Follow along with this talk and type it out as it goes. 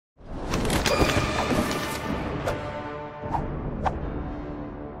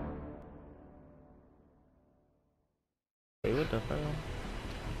the hell?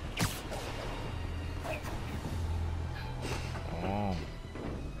 Oh.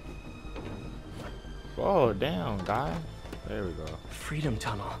 Fall down, guy. There we go. Freedom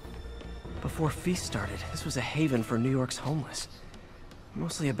Tunnel. Before Feast started, this was a haven for New York's homeless.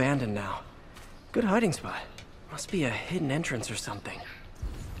 Mostly abandoned now. Good hiding spot. Must be a hidden entrance or something.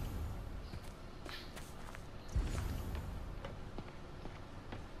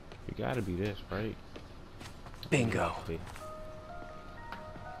 You gotta be this, right? Bingo.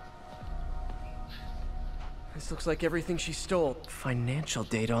 This looks like everything she stole. Financial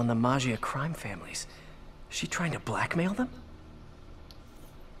data on the Maggia crime families. Is she trying to blackmail them?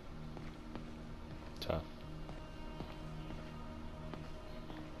 Tough.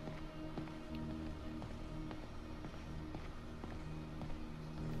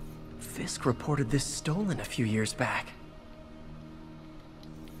 Fisk reported this stolen a few years back.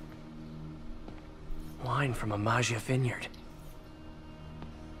 Wine from a Maggia vineyard.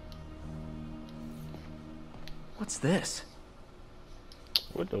 What's this?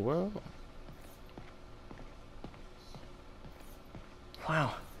 What the world?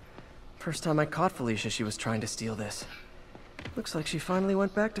 Wow. First time I caught Felicia, she was trying to steal this. Looks like she finally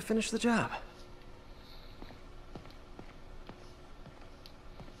went back to finish the job.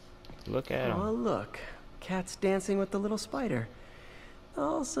 Look at him. Oh, look. Cat's dancing with the little spider.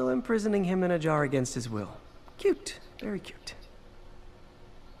 Also imprisoning him in a jar against his will. Cute. Very cute.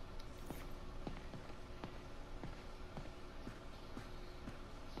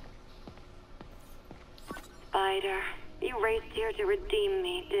 Spider, you raced here to redeem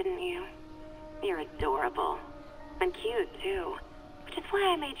me, didn't you? You're adorable. And cute, too. Which is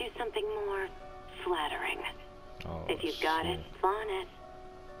why I made you something more flattering. Oh, if you've got it, flaunt it.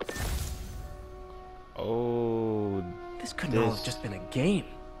 Oh, This couldn't all have just been a game,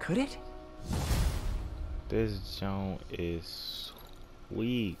 could it? this joint is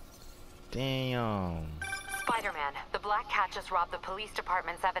sweet. Damn. Spider-Man, the Black Cat just robbed the police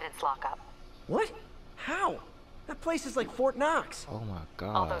department's evidence lockup. What? How? That place is like Fort Knox. Oh my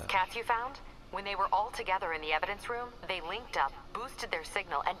god. All those cats you found? When they were all together in the evidence room, they linked up, boosted their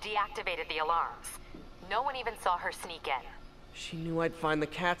signal, and deactivated the alarms. No one even saw her sneak in. She knew I'd find the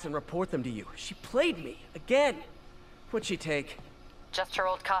cats and report them to you. She played me, again. What'd she take? Just her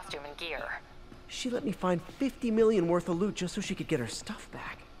old costume and gear. She let me find 50 million worth of loot just so she could get her stuff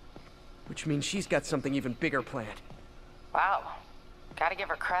back. Which means she's got something even bigger planned. Wow. Gotta give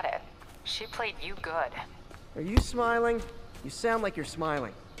her credit. She played you good. Are you smiling? You sound like you're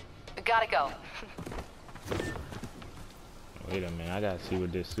smiling. Gotta go. Wait a minute, I gotta see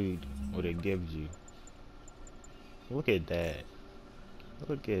what this suit, what it gives you. Look at that.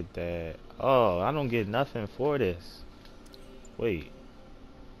 Look at that. Oh, I don't get nothing for this. Wait.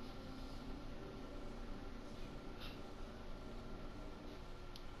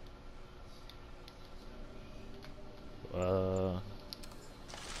 I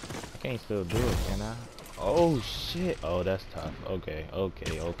can't still do it, can I? Oh shit. Oh, that's tough. Okay,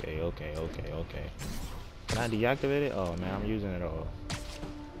 okay, okay, okay, okay, okay. Can I deactivate it? Oh man, I'm using it all.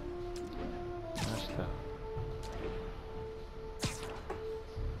 That's tough.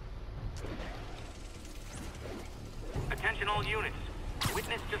 Attention all units.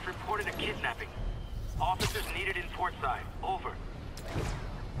 Witness just reported a kidnapping. Officers needed in Portside. Over.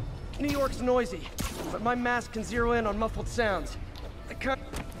 New York's noisy, but my mask can zero in on muffled sounds. I can't...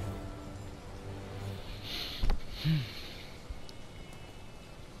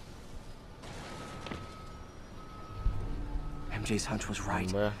 MJ's hunch was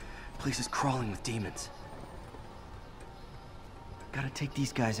right. Place is crawling with demons. Gotta take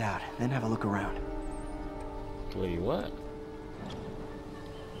these guys out, then have a look around. Wait, what?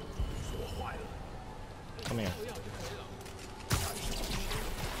 Come here.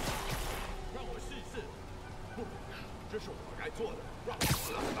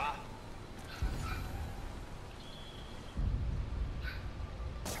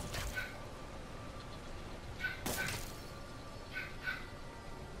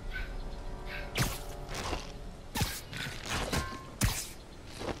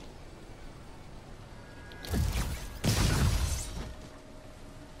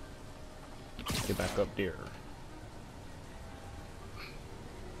 Get back up there.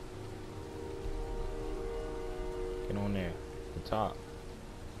 Get on there. The top.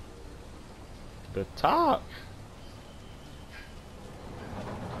 The top.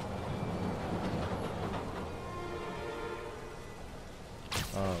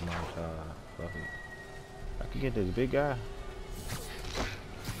 Oh my god. Fuck it. I can get this big guy.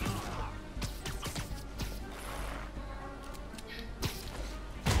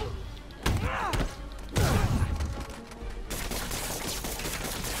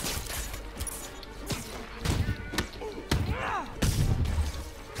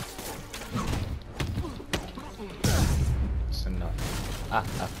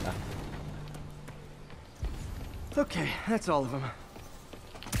 Okay, that's all of them.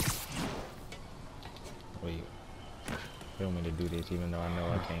 Wait. They want me to do this even though I know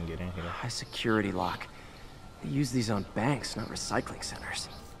I can't get in here. High security lock. They use these on banks, not recycling centers.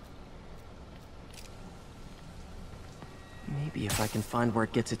 Maybe if I can find where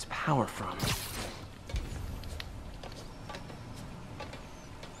it gets its power from.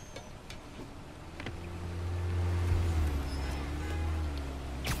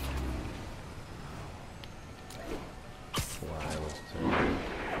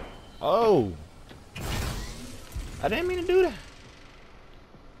 Oh! I didn't mean to do that.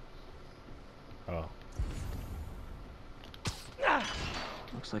 Oh.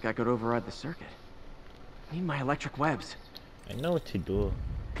 Looks like I could override the circuit. Need my electric webs. I know what to do.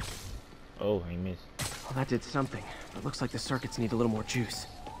 Oh, I missed. Well, that did something, but looks like the circuits need a little more juice.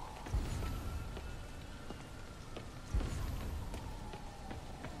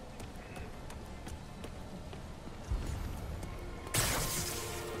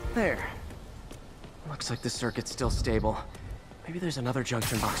 There. Looks like the circuit's still stable. Maybe there's another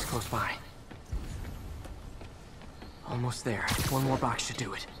junction box close by. Almost there. One more box should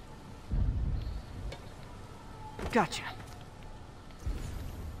do it. Gotcha.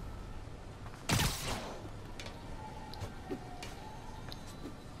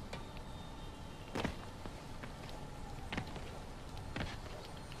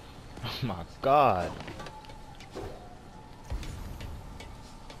 Oh my God.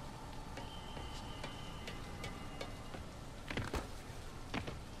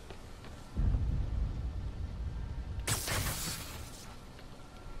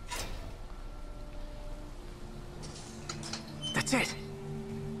 That's it.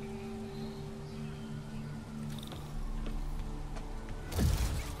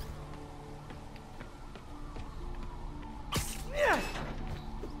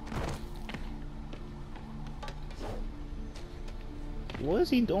 What is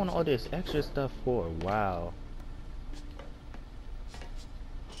he doing all this extra stuff for? Wow.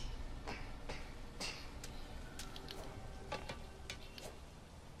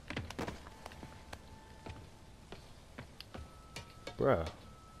 Bruh,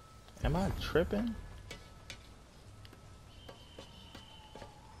 am I tripping?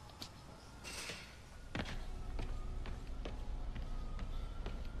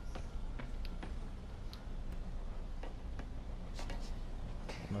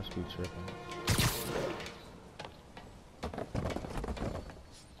 Must be tripping.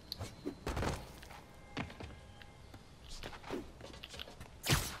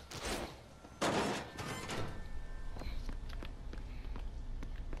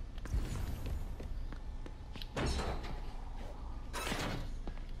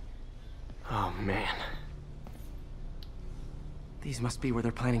 Oh, man. These must be where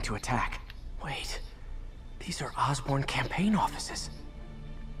they're planning to attack. Wait. These are Osborn campaign offices.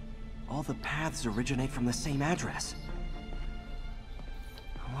 All the paths originate from the same address.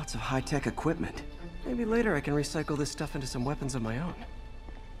 Lots of high-tech equipment. Maybe later I can recycle this stuff into some weapons of my own.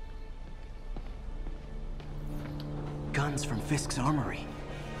 Guns from Fisk's armory.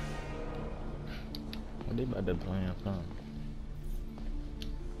 What they about to plan from?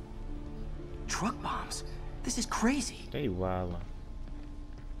 Truck bombs? This is crazy. They wildin'.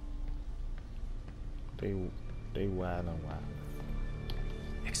 They wildin'.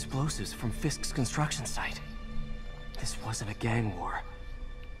 Explosives from Fisk's construction site. This wasn't a gang war.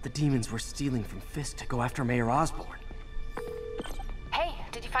 The demons were stealing from Fisk to go after Mayor Osborn. Hey,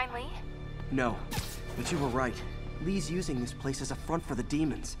 did you find Lee? No, but you were right. Lee's using this place as a front for the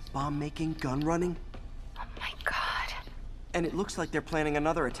demons. Bomb making, gun running. Oh my God. And it looks like they're planning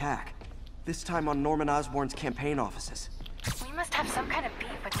another attack. This time on Norman Osborn's campaign offices. We must have some kind of beef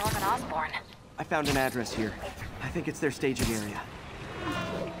with Norman Osborn. I found an address here. I think it's their staging area.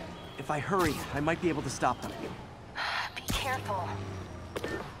 If I hurry, I might be able to stop them. Be careful.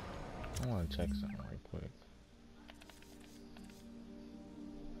 I want to check something right quick.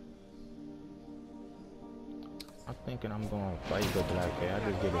 I'm thinking I'm going to fight the black guy. I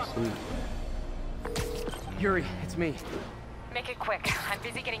just get a suit. Yuri, it's me. Make it quick. I'm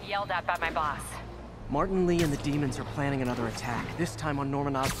busy getting yelled at by my boss. Martin Lee and the demons are planning another attack, this time on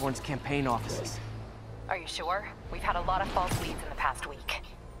Norman Osborn's campaign offices. Are you sure? We've had a lot of false leads in the past week.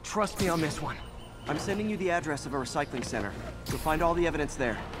 Trust me on this one. I'm sending you the address of a recycling center. You'll find all the evidence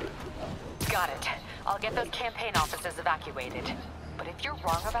there. Got it. I'll get those campaign offices evacuated. But if you're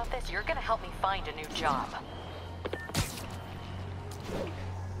wrong about this, you're gonna help me find a new job.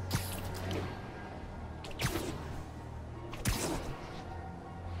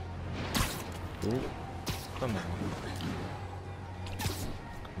 Ooh, come on.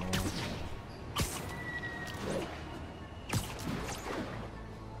 man.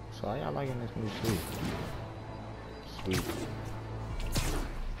 So how y'all liking this new suit? Sweet.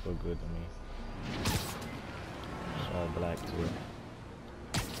 Feel good to me. It's all black too.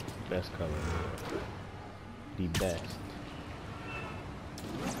 Best color. The best.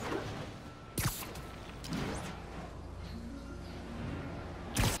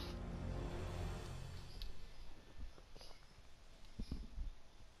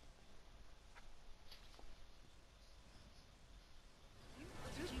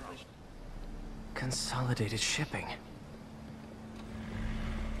 Consolidated shipping.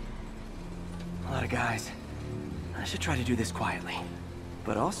 A lot of guys. I should try to do this quietly,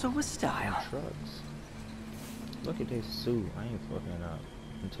 but also with style. Trucks. Look at this suit. I ain't fucking up.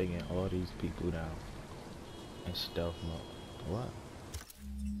 I'm taking all these people down and stealth mode. What?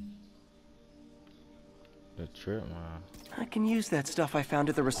 The trip, man. I can use that stuff I found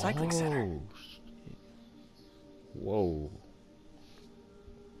at the recycling center. Oh, shit. Whoa.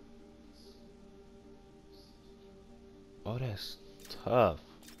 Oh, that's tough.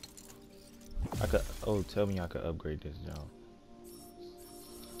 I could. Oh, tell me I could upgrade this jump.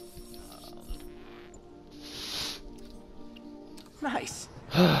 Nice.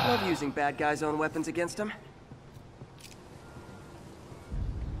 Love using bad guys' own weapons against them.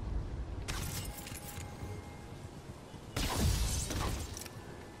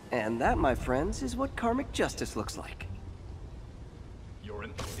 And that, my friends, is what karmic justice looks like.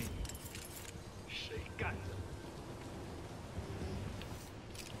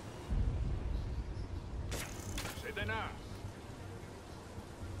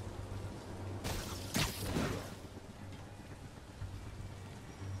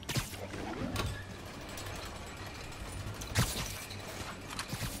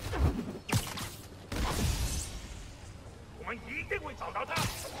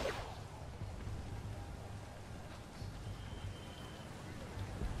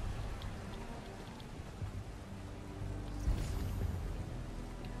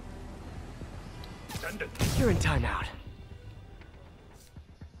 You're in timeout.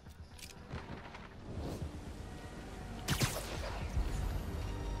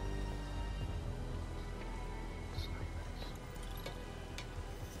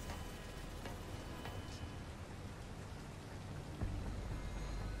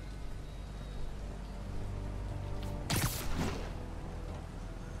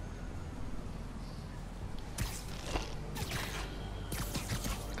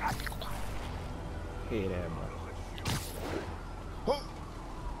 Hear that, bro.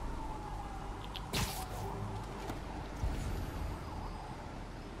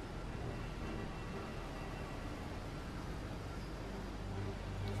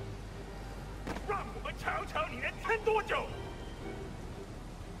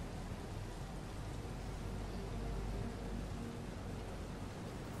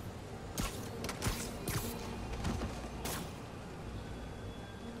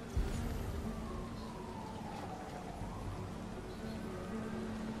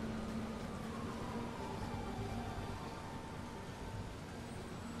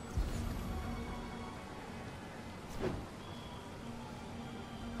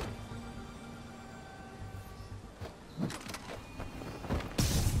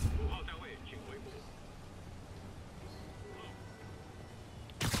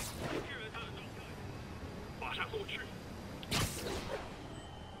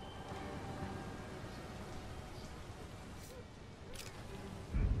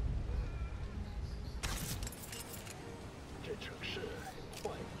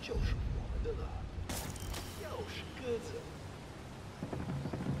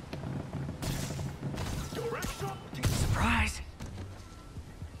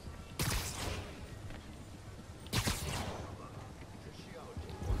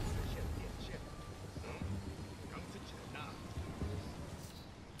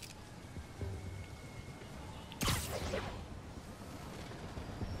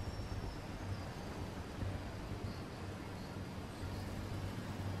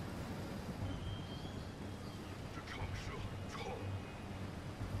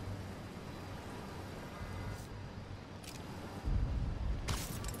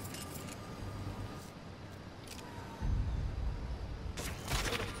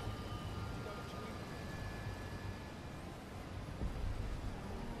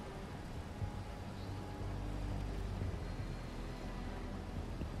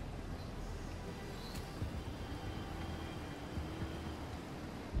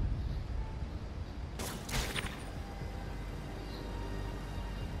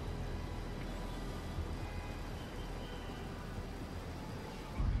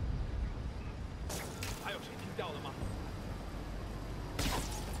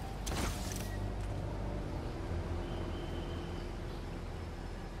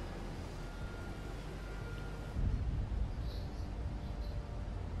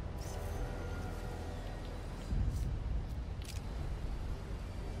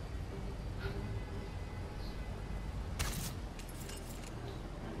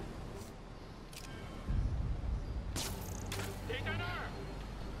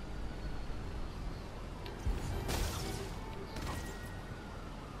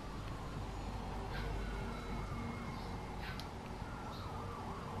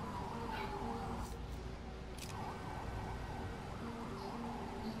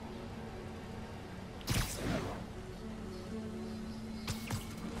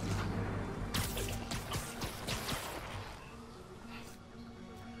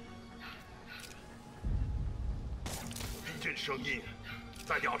 这声音，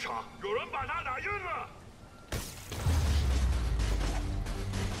在调查，有人把他打晕了。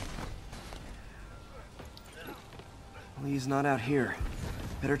 Lee's not out here.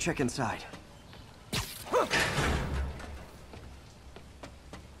 Better check inside.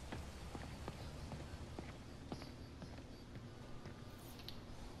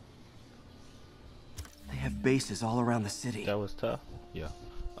 They have bases all around the city. That was tough. Yeah.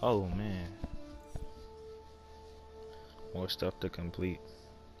 Oh man. More stuff to complete.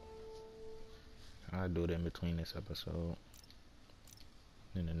 I'll do it in between this episode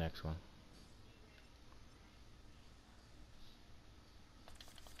and the next one.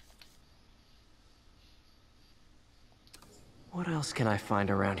 What else can I find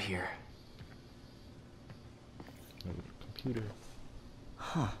around here? Computer.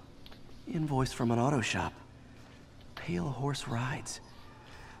 Huh. Invoice from an auto shop. Pale Horse Rides.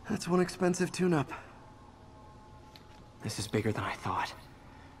 That's one expensive tune-up. This is bigger than I thought.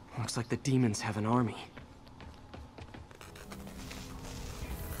 Looks like the demons have an army.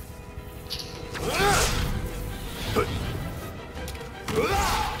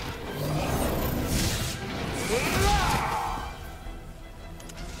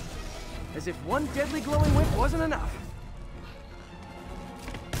 As if one deadly glowing whip wasn't enough.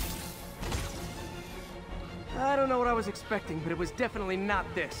 I don't know what I was expecting, but it was definitely not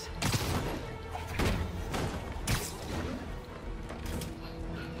this.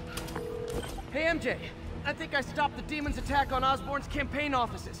 Hey MJ, I think I stopped the demon's attack on Osborn's campaign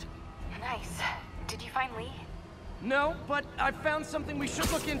offices. Nice. Did you find Lee? No, but I found something we should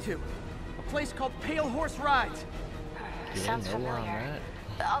look into. A place called Pale Horse Rides. Sounds know where I'm familiar. at.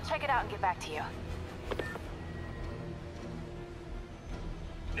 I'll check it out and get back to you.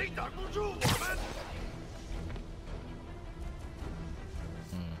 你挡不住我们！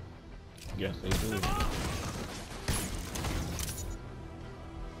 Yes, they do.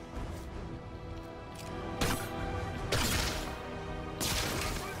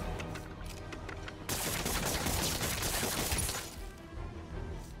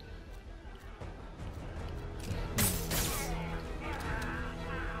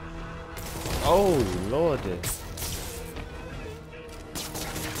 Oh Lord, this.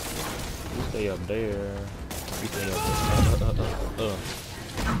 You stay up there. You stay up there.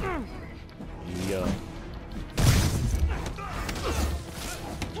 Yeah.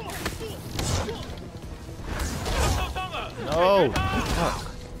 No. Fuck.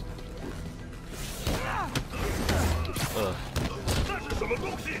 这是什么东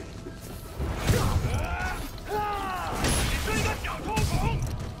西？你是一个小臭虫！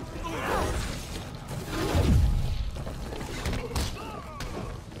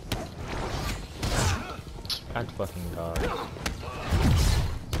 I'd fucking dodge.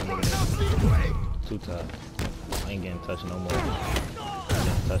 Too tough. I ain't getting touched no more. I ain't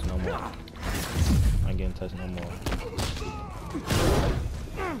getting touched no more. I ain't getting touched no more.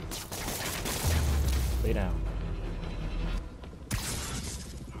 Lay down.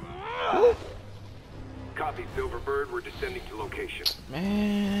 Copy, Silverbird. We're descending to location.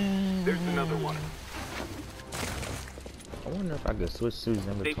 Man. There's another one. I wonder if I could switch suits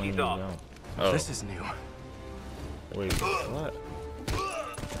in between. Safety's off. Oh. This is new. Wait, what?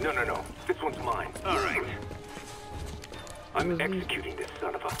 No. This one's mine. All right. I'm executing this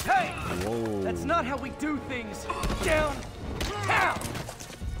son of a... Hey! Whoa. That's not how we do things. Down! Down!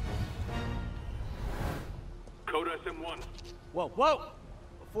 Code SM1. Whoa!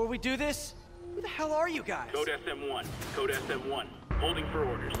 Before we do this, who the hell are you guys? Code SM1. Code SM1. Holding for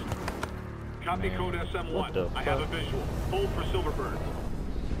orders. Copy Code What SM1. the I have a fuck? visual. Hold for Silverbird.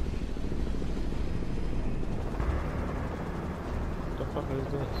 What the fuck is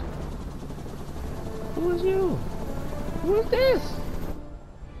this? Who is you? Who is this?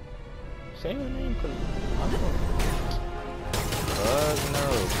 Say her name, cause I don't.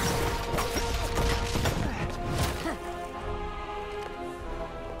 No.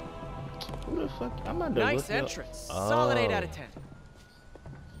 Who the fuck? I'm about to Nice look entrance. Up. Solid 8 out of 10.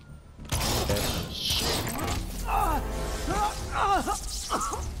 Okay.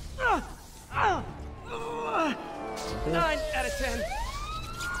 9 out of 10.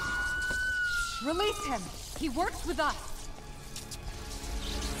 Release him. He works with us.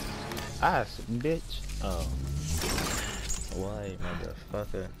 Ass, bitch. Oh. Why,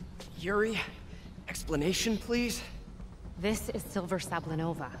 motherfucker? Yuri, explanation, please? This is Silver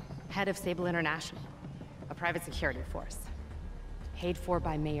Sablinova, head of Sable International, a private security force. Paid for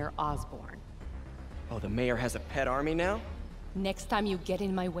by Mayor Osborne. Oh, the mayor has a pet army now? Next time you get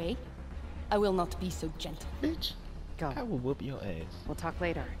in my way, I will not be so gentle. Bitch. Go. I will whoop your ass. We'll talk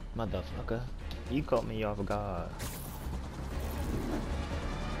later. Motherfucker. You caught me off guard.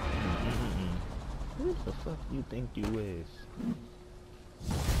 Who the fuck you think you is?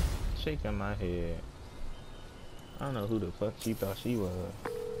 Shaking my head. I don't know who the fuck she thought she was.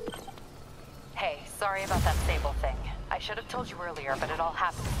 Hey, sorry about that Sable thing. I should have told you earlier, but it all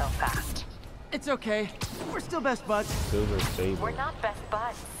happened so fast. It's okay. We're still best buds. Silver Sable. We're not best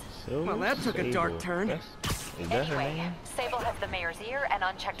buds. Silver Well, that took a dark Sable. turn. Is that her Anyway, name? Sable has the mayor's ear and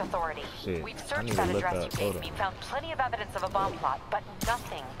unchecked authority. Shit, We've I searched need to that look address up. you Hold gave me, on. found plenty of evidence of a bomb plot, but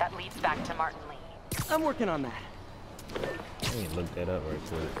nothing that leads back to Martin Lee. I'm working on that. Let me look that up right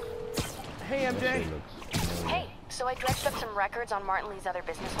quick. Hey, That MJ. shit looks familiar. Hey, so I dredged up some records on Martin Lee's other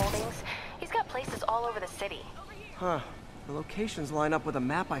business holdings. He's got places all over the city. Huh. The locations line up with a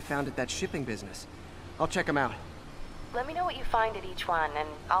map I found at that shipping business. I'll check them out. Let me know what you find at each one, and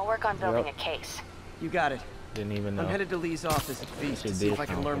I'll work on building Yep. a case. You got it. Didn't even know. I'm headed to Lee's office at Feast to Shit see did if I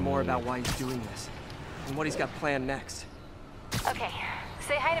can sound learn more familiar. about why he's doing this. And what he's got planned next. Okay,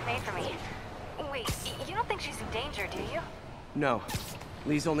 say hi to May for me. Wait, you don't think she's in danger, do you? No.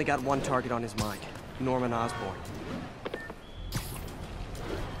 Lee's only got one target on his mind. Norman Osborn.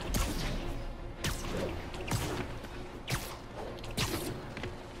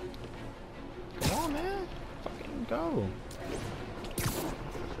 Come on, man. Fucking go.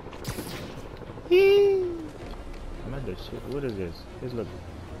 Yee. I'm at the shit. What is this? This look.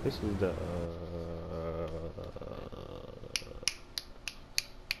 This is the.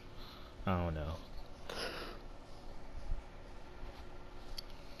 I don't know.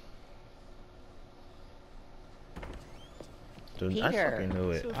 Dude, I Peter. fucking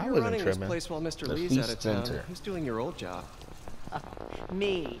knew it. So if I you're wasn't running this tripping. place while Mr. The Lee's out Feast of town, Center. who's doing your old job?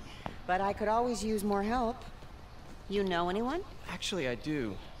 Me. But I could always use more help. You know anyone? Actually, I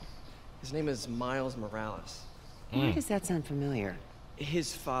do. His name is Miles Morales. Why does that sound familiar?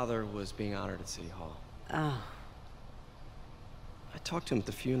 His father was being honored at City Hall. Oh, I talked to him at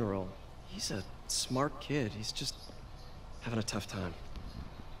the funeral. He's a smart kid. He's just having a tough time.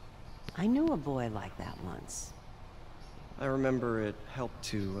 I knew a boy like that once. I remember it helped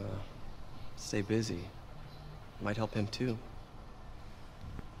to stay busy. Might help him too.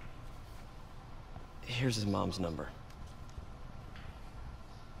 Here's his mom's number.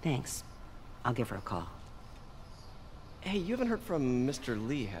 Thanks. I'll give her a call. Hey, you haven't heard from Mr.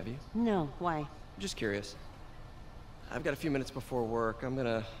 Lee, have you? No, why? Just curious. I've got a few minutes before work. I'm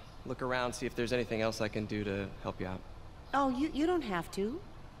gonna look around, see if there's anything else I can do to help you out. Oh, you don't have to.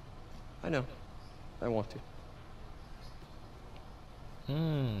 I know. I want to.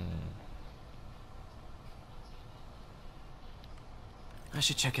 I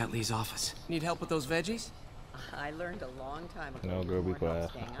should check out Lee's office. Need help with those veggies? I learned a long time ago. No, girl, be quiet.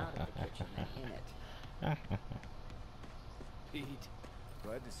 Staying out of the kitchen than in it. Pete,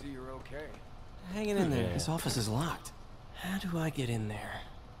 glad to see you're okay. Hanging in there. Yeah. His office is locked. How do I get in there?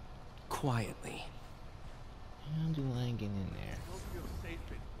 Quietly. How do I get in there?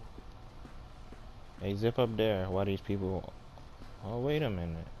 Hey, zip up there. Why these people? Oh, wait a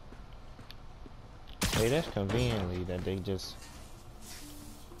minute. Hey, that's conveniently that they just.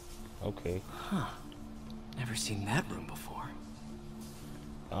 Okay. Huh. Never seen that room before.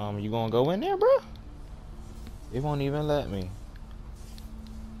 You gonna go in there, bro? It won't even let me.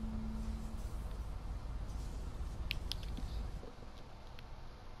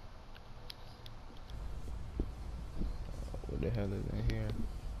 What the hell is in here?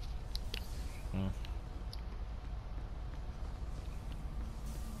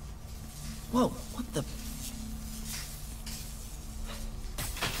 Whoa, what the?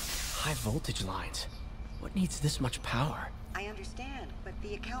 High voltage lines. What needs this much power? I understand, but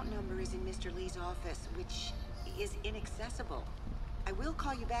the account number is in Mr. Lee's office, which is inaccessible. I will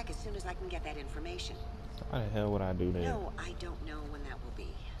call you back as soon as I can get that information. How the hell would I do that? No, I don't know when that will be.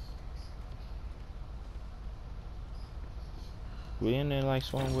 We in there like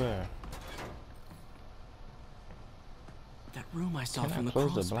somewhere. That room I saw Can from I the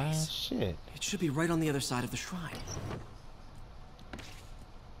close crawl the blind? space. Shit. It should be right on the other side of the shrine.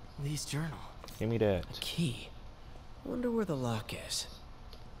 Lee's journal. Give me that. Key. Wonder where the lock is.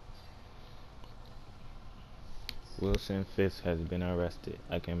 Wilson Fisk has been arrested.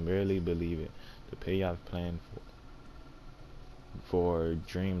 I can barely believe it. The payoff planned for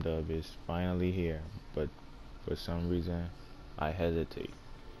dreamed of is finally here, but for some reason I hesitate.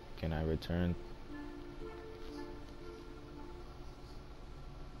 Can I return?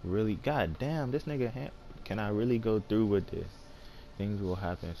 Really? God damn, this nigga. Can I really go through with this? Things will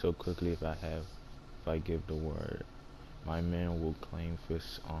happen so quickly if I give the word. My men will claim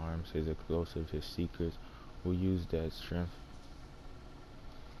Fisk's arms, his explosives, his secrets. We'll use that strength.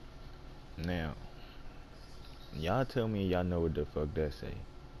 Now, y'all tell me y'all know what the fuck that say.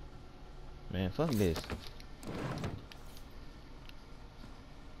 Man, fuck this.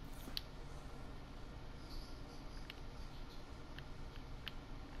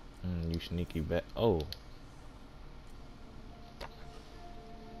 You sneaky bat. Oh.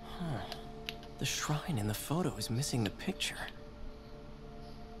 Huh. The shrine in the photo is missing the picture.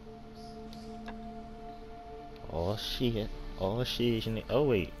 Oh shit. Oh shit. Oh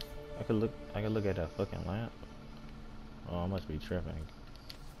wait. I could look at that fucking lamp. Oh, I must be tripping.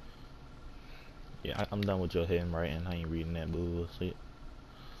 Yeah, I'm done with your hidden writing. I ain't reading that bullshit.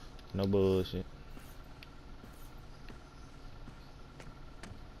 No bullshit.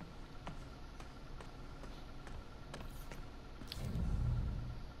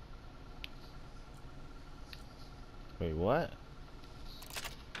 Wait, what?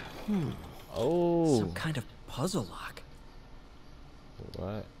 Oh. Some kind of puzzle lock.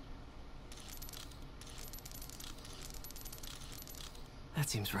 What? That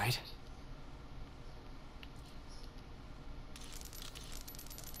seems right.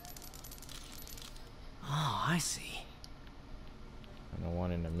 Oh, I see. And the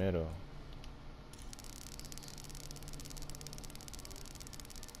one in the middle.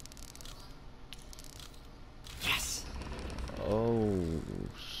 Yes. Oh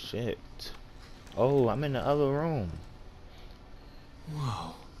shit. Oh, I'm in the other room.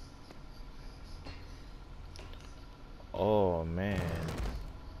 Whoa. Oh man.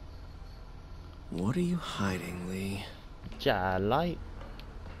 What are you hiding, Lee? Light.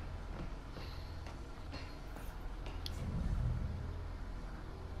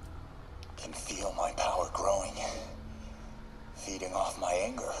 Can feel my power growing, feeding off my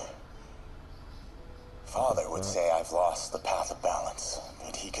anger. Father would say I've lost the path of balance,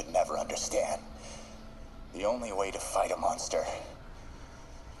 but he could never understand. The only way to fight a monster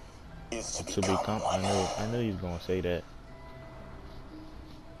is to become one. I knew he was gonna say that.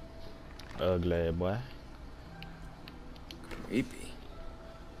 Ugly boy. Creepy.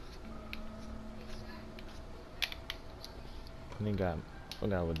 I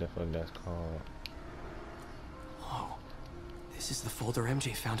forgot what the fuck that's called. Whoa. This is the folder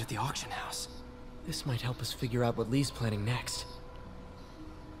MJ found at the auction house. This might help us figure out what Lee's planning next.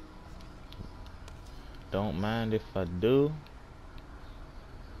 Don't mind if I do.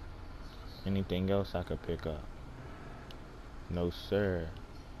 Anything else I could pick up? No sir.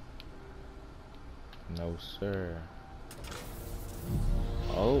 No sir.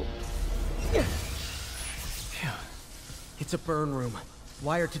 Oh. Phew. It's a burn room,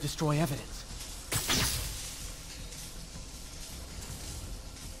 wired to destroy evidence.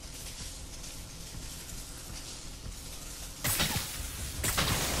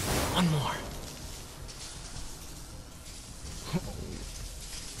 One more.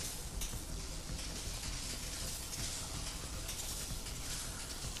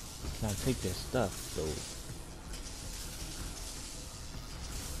 Now take this stuff, though.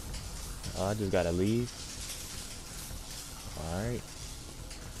 Oh, I just gotta leave. Alright.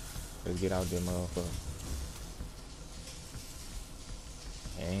 Let's get out there, motherfucker.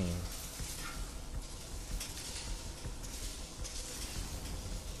 Dang.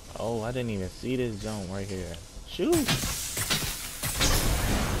 Oh, I didn't even see this jump right here. Shoot!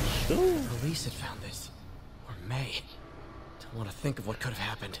 Shoot! Police had found this. Or May. Don't want to think of what could have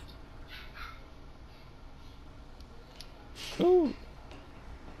happened. Shoot!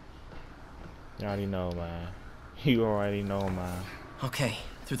 You already know, man. You already know, man. Okay,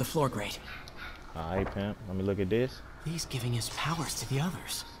 through the floor grate. Alright, pimp. Let me look at this. Lee's giving his powers to the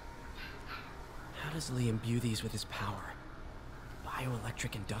others. How does Lee imbue these with his power?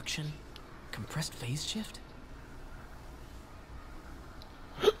 Bioelectric induction? Compressed phase shift?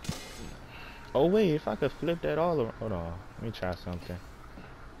 Oh wait, if I could flip that all around. Hold on. Let me try something.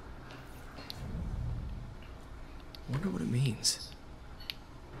 Wonder what it means.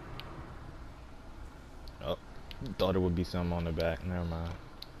 Oh, thought it would be something on the back. Never mind.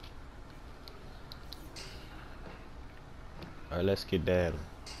 Alright, let's get that.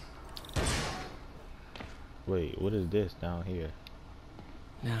 Wait, what is this down here?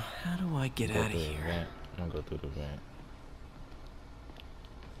 Now, how do I get out of here? I'm gonna go through the vent.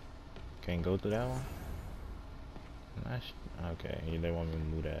 Can't go through that one? Okay, yeah, they want me to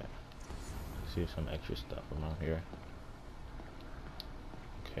move that. See some extra stuff around here.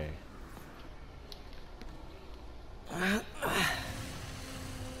 Okay.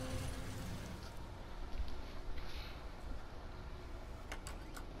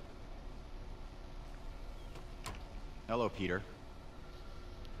 Hello, Peter.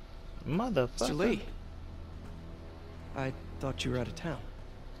 Motherfucker. Mr. Lee. I thought you were out of town.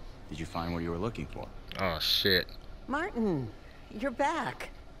 Did you find what you were looking for? Oh shit. Martin, you're back.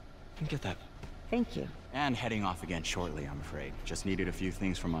 Get that. Thank you. And heading off again shortly, I'm afraid. Just needed a few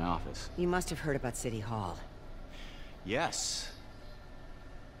things from my office. You must have heard about City Hall. Yes.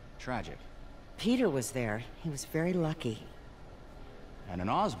 Tragic. Peter was there. He was very lucky. And an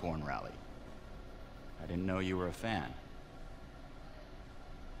Osborn rally. I didn't know you were a fan.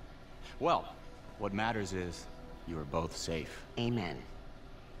 Well, what matters is you are both safe. Amen.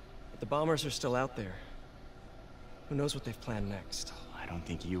 But the bombers are still out there. Who knows what they've planned next? I don't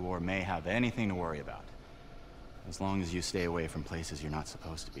think you or May have anything to worry about. As long as you stay away from places you're not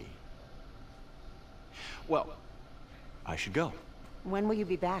supposed to be. Well, I should go. When will you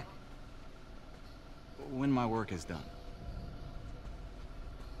be back? When my work is done.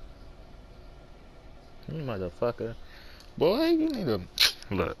 You motherfucker. Boy, you need to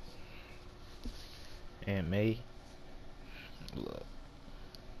look. Aunt May. Look.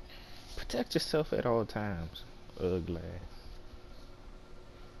 Protect yourself at all times. Ugly ass.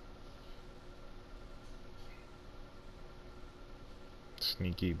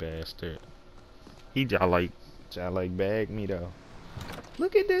 Sneaky bastard. He just like bag me though.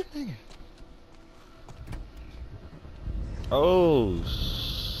 Look at this nigga. Oh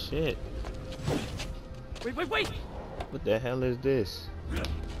shit. Wait! What the hell is this?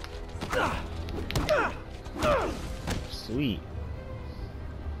 Sweet.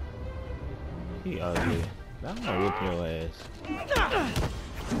 He ugly. I'm gonna whip your ass.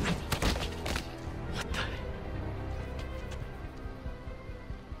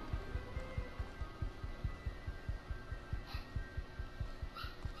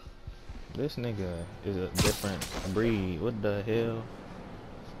 This nigga is a different breed. What the hell?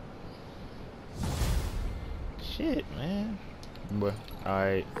 Shit, man. But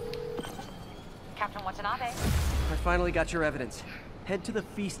alright. Captain Watanabe. I finally got your evidence. Head to the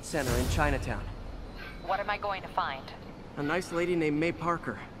Feast Center in Chinatown. What am I going to find? A nice lady named May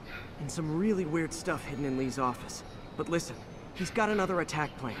Parker. And some really weird stuff hidden in Lee's office. But listen, he's got another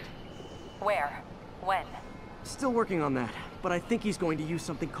attack planned. Where? When? Still working on that, but I think he's going to use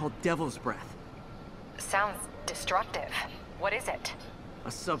something called Devil's Breath. Sounds destructive. What is it?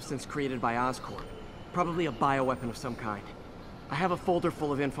 A substance created by Oscorp. Probably a bioweapon of some kind. I have a folder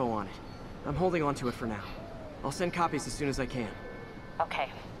full of info on it. I'm holding on to it for now. I'll send copies as soon as I can. Okay,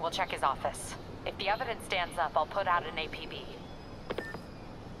 we'll check his office. If the evidence stands up, I'll put out an APB.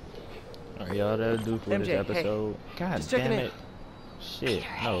 Alright, y'all, that'll do for MJ, this episode. Hey, God damn it. Shit.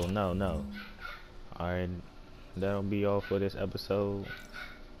 No. Alright, that'll be all for this episode.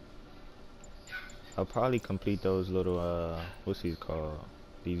 I'll probably complete those little, what's these called?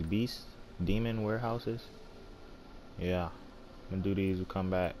 These beasts? Demon warehouses? Yeah. I'm gonna do these, we'll come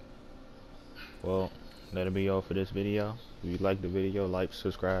back. Well, that'll be all for this video. If you like the video, like,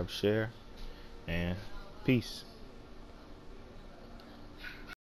 subscribe, share, and peace.